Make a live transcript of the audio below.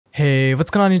Hey, what's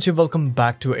going on YouTube? Welcome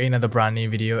back to another brand new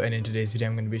video, and in today's video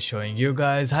I'm going to be showing you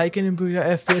guys how you can improve your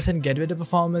FPS and get better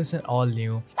performance in all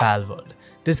new Palworld.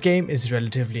 This game is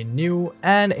relatively new,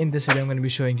 and in this video I'm going to be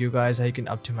showing you guys how you can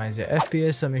optimize your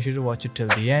FPS, so make sure to watch it till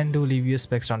the end. Do leave your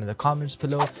specs down in the comments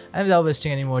below, and without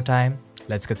wasting any more time,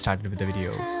 let's get started with the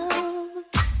video.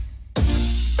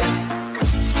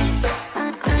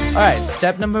 Alright,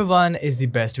 step number 1 is the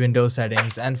best Windows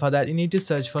settings, and for that you need to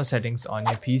search for settings on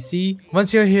your PC.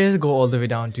 Once you're here, go all the way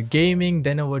down to gaming,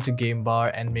 then over to game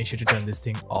bar, and make sure to turn this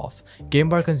thing off. Game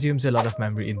bar consumes a lot of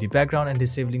memory in the background, and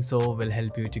disabling so will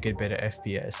help you to get better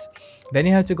FPS. Then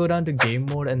you have to go down to game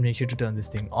mode and make sure to turn this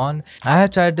thing on. I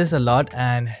have tried this a lot,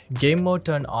 and game mode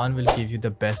turned on will give you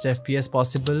the best FPS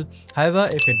possible. However,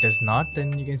 if it does not,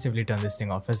 then you can simply turn this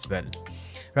thing off as well.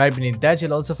 Right beneath that,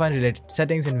 you'll also find related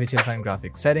settings, in which you'll find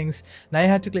graphics settings. Now you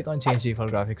have to click on change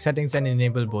default graphics settings and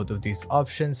enable both of these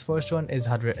options. First one is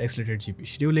hardware accelerated GPU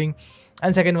scheduling,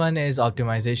 and second one is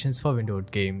optimizations for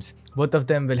windowed games. Both of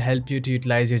them will help you to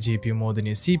utilize your GPU more than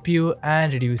your CPU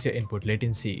and reduce your input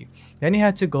latency. Then you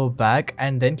have to go back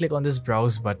and then click on this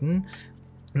browse button.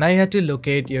 Now you have to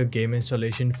locate your game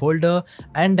installation folder,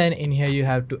 and then in here you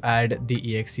have to add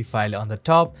the exe file on the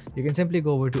top. You can simply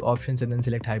go over to options and then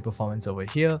select high performance over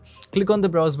here. Click on the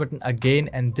browse button again,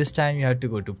 and this time you have to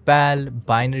go to PAL,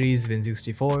 binaries,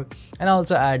 Win64, and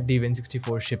also add the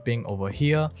Win64 shipping over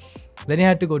here. Then you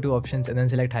have to go to options and then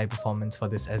select high performance for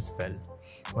this as well.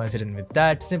 Once you're done with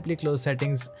that, simply close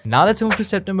settings. Now let's move to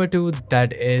step number 2,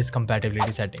 that is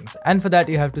compatibility settings. And for that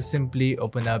you have to simply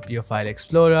open up your file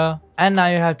explorer, and now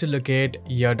you have to locate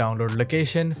your download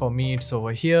location. For me it's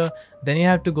over here. Then you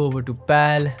have to go over to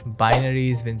PAL,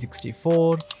 binaries,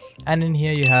 Win64, and in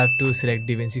here you have to select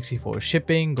the Win64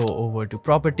 shipping, go over to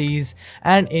properties,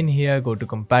 and in here go to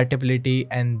compatibility,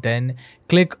 and then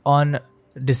click on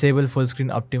disable full screen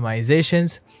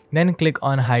optimizations, then click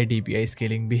on high DPI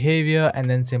scaling behavior, and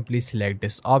then simply select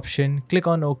this option, click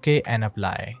on OK and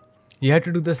apply. You have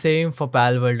to do the same for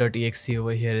palworld.exe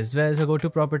over here as well. So go to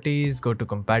properties, go to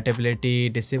compatibility,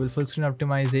 disable full screen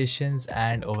optimizations,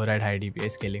 and override high DPI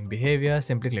scaling behavior.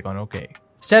 Simply click on OK.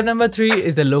 Step number 3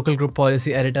 is the local group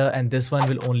policy editor, and this one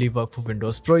will only work for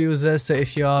Windows Pro users. So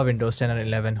if you are a Windows 10 or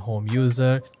 11 home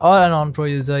user or a non-pro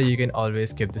user, you can always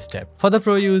skip this step. For the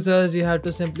pro users, you have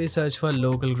to simply search for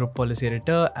local group policy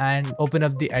editor and open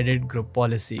up the edit group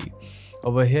policy.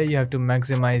 Over here you have to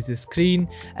maximize the screen,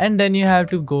 and then you have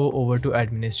to go over to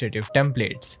administrative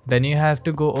templates. Then you have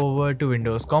to go over to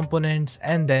Windows components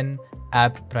and then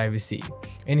app privacy.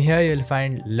 In here you'll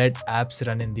find let apps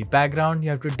run in the background.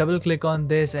 You have to double click on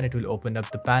this and it will open up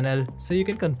the panel so you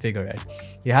can configure it.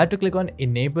 You have to click on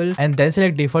enable and then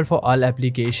select default for all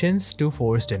applications to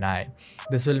force deny.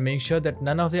 This will make sure that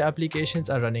none of the applications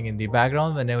are running in the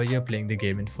background whenever you're playing the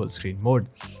game in full screen mode.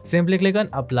 Simply click on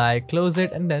apply, close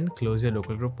it, and then close your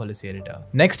local group policy editor.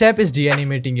 Next step is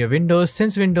de-animating your windows,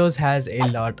 since Windows has a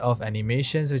lot of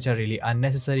animations which are really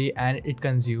unnecessary and it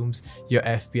consumes your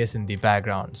FPS in the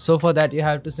background. So for that you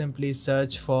have to simply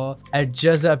search for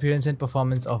adjust the appearance and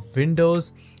performance of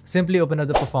Windows. Simply open up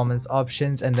the performance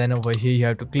options, and then over here you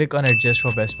have to click on adjust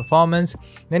for best performance.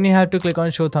 Then you have to click on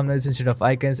show thumbnails instead of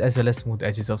icons, as well as smooth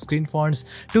edges of screen fonts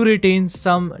to retain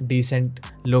some decent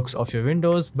looks of your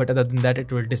windows, but other than that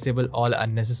it will disable all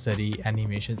unnecessary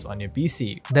animations on your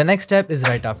PC. The next step is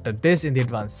right after this. In the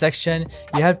advanced section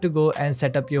you have to go and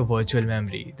set up your virtual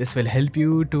memory. This will help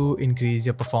you to increase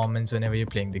your performance whenever you're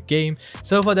playing the game.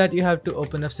 So for that you have to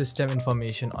open up system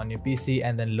information on your PC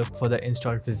and then look for the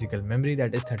installed physical memory,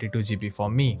 that is 32 GB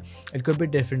for me. It could be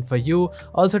different for you.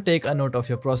 Also take a note of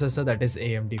your processor, that is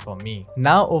AMD for me.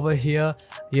 Now over here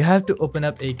you have to open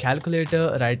up a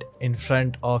calculator right in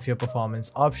front of your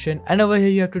performance option, and over here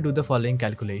you have to do the following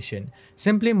calculation.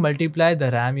 Simply multiply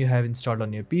the RAM you have installed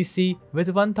on your PC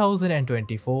with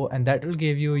 1024, and that will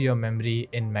give you your memory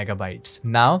in megabytes.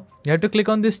 Now you have to click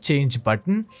on this change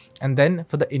button, and then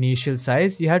for the initial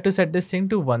size you have to set this thing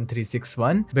to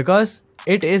 1361 because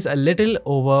it is a little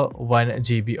over 1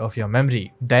 GB of your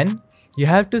memory. Then you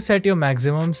have to set your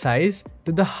maximum size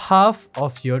to the half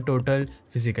of your total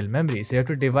physical memory. So you have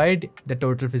to divide the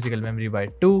total physical memory by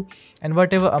 2, and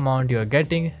whatever amount you are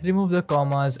getting, remove the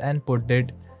commas and put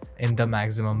it in the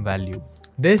maximum value.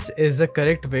 This is the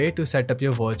correct way to set up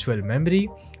your virtual memory.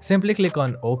 Simply click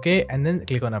on OK and then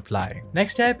click on apply.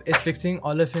 Next step is fixing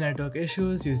all of your network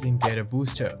issues using Gear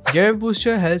Booster. Gear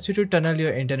Booster helps you to tunnel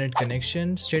your internet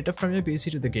connection straight up from your PC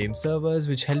to the game servers,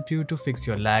 which help you to fix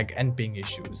your lag and ping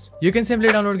issues. You can simply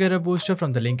download Gear Booster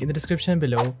from the link in the description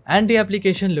below, and the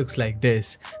application looks like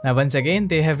this. Now once again,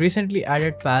 they have recently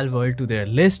added Palworld to their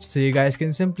list, so you guys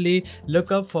can simply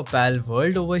look up for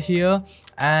Palworld over here,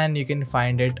 and you can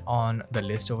find it on the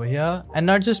list over here. And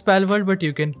not just Palworld, but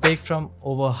you can pick from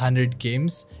over 100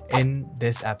 games in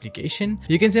this application.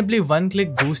 You can simply one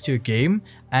click boost your game,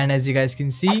 and as you guys can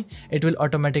see, it will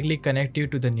automatically connect you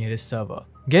to the nearest server.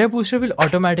 Gear Booster will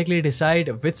automatically decide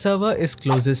which server is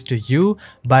closest to you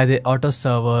by the auto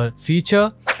server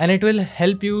feature, and it will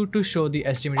help you to show the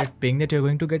estimated ping that you're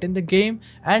going to get in the game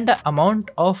and the amount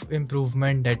of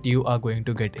improvement that you are going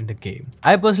to get in the game.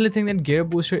 I personally think that Gear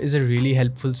Booster is a really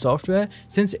helpful software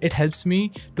since it helps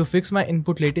me to fix my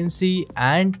input latency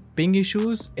and ping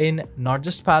issues in not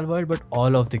just Palworld but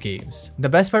all of the games. The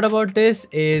best part about this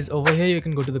is over here you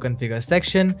can go to the configure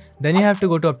section, then you have to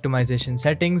go to optimization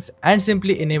settings and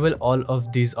simply enable all of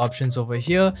these options over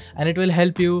here, and it will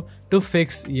help you to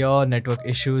fix your network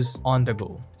issues on the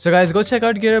go. So guys, go check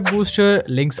out Gear Booster,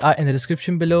 links are in the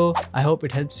description below. I hope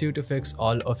it helps you to fix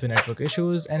all of your network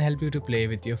issues and help you to play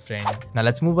with your friend. Now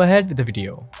let's move ahead with the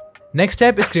video. Next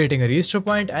step is creating a restore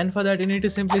point, and for that you need to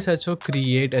simply search for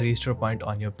create a restore point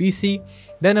on your PC.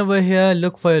 Then over here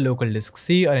look for your local disk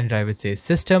C, or in drive it says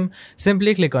system.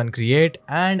 Simply click on create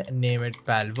and name it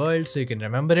Palworld so you can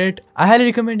remember it. I highly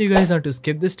recommend you guys not to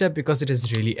skip this step because it is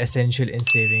really essential in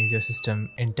saving your system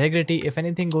integrity. If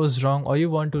anything goes wrong or you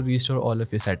want to restore all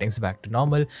of your settings back to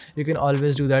normal, you can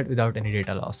always do that without any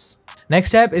data loss. Next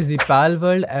step is the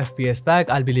Palworld FPS Pack.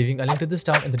 I'll be leaving a link to this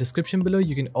down in the description below.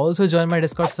 You can also join my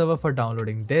Discord server for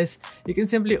downloading this. You can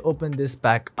simply open this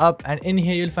pack up, and in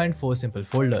here you'll find 4 simple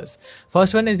folders.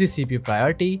 First one is the CPU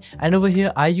priority, and over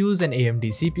here I use an AMD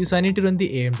CPU, so I need to run the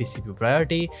AMD CPU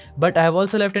priority, but I have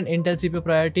also left an Intel CPU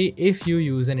priority if you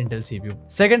use an Intel CPU.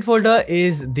 Second folder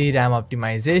is the RAM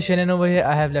optimization, and over here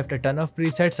I have left a ton of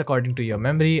presets according to your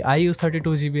memory. I use 32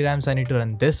 GB RAM, so I need to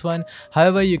run this one.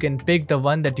 However, you can pick the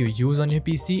one that you use on your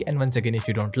PC, and once again if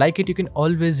you don't like it, you can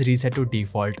always reset to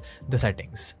default the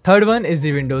settings. Third one is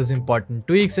the Windows important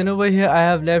tweaks, and over here I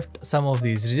have left some of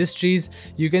these registries.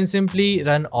 You can simply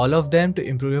run all of them to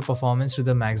improve your performance to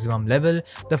the maximum level.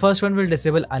 The first one will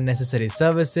disable unnecessary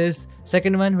services,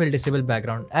 second one will disable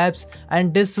background apps,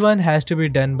 and this one has to be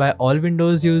done by all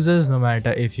Windows users no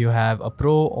matter if you have a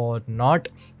Pro or not.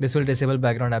 This will disable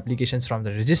background applications from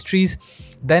the registries.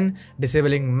 Then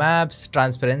disabling maps,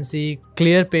 transparency,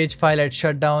 clear page file at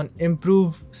shutdown,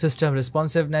 improve system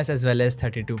responsiveness, as well as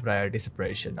 32 priority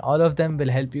separation. All of them will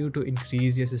help you to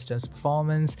increase your system's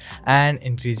performance and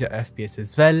increase your FPS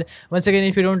as well. Once again,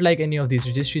 if you don't like any of these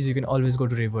registries, you can always go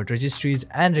to revert registries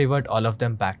and revert all of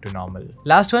them back to normal.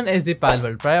 Last one is the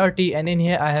Palworld priority, and in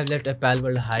here I have left a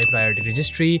Palworld high priority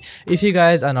registry. If you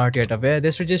guys are not yet aware,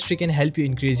 this registry can help you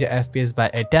increase your FPS by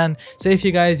a ton. So if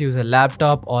you guys use a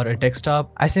laptop or a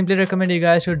desktop, I simply recommend you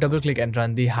guys to double click and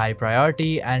run the high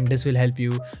priority, and this will help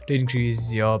you to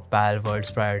increase your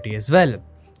Palworld's priority as well.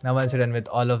 Now once you're done with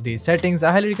all of these settings,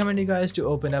 I highly recommend you guys to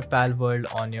open up Palworld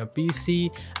on your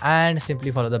PC and simply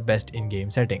follow the best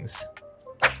in-game settings.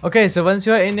 Okay, so once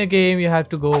you are in the game, you have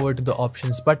to go over to the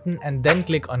options button and then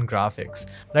click on graphics.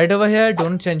 Right over here,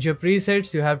 don't change your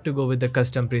presets. You have to go with the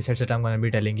custom presets that I'm going to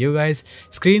be telling you guys.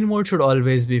 Screen mode should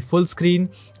always be full screen,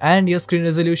 and your screen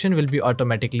resolution will be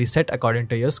automatically set according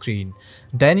to your screen.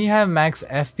 Then you have max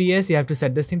FPS. You have to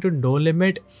set this thing to no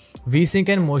limit. VSync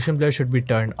and motion blur should be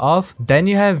turned off. Then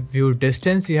you have view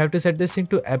distance. You have to set this thing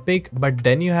to epic, but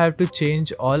then you have to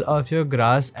change all of your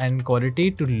grass and quality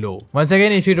to low. Once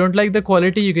again, if you don't like the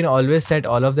quality, you can always set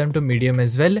all of them to medium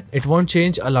as well. It won't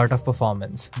change a lot of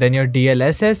performance. Then your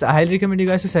DLSS, I highly recommend you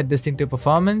guys to set this thing to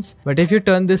performance, but if you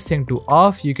turn this thing to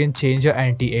off, you can change your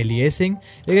anti-aliasing.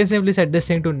 You can simply set this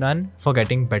thing to none for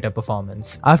getting better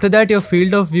performance. After that, your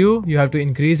field of view, you have to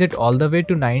increase it all the way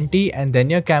to 90, and then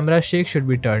your camera shake should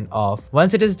be turned off.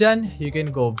 Once it is done, you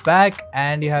can go back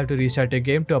and you have to restart your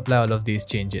game to apply all of these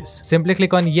changes. Simply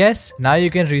click on yes. Now you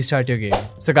can restart your game.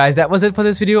 So guys, that was it for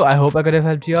this video. I hope I could have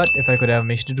helped you out. If I could have,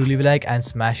 make sure to leave a like and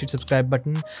smash the subscribe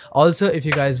button. Also, if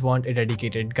you guys want a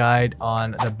dedicated guide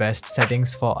on the best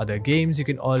settings for other games, you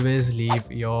can always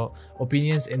leave your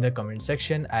opinions in the comment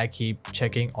section. I keep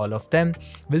checking all of them.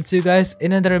 We'll see you guys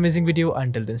in another amazing video.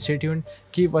 Until then, stay tuned,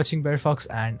 keep watching BareFox,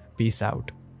 and peace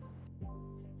out.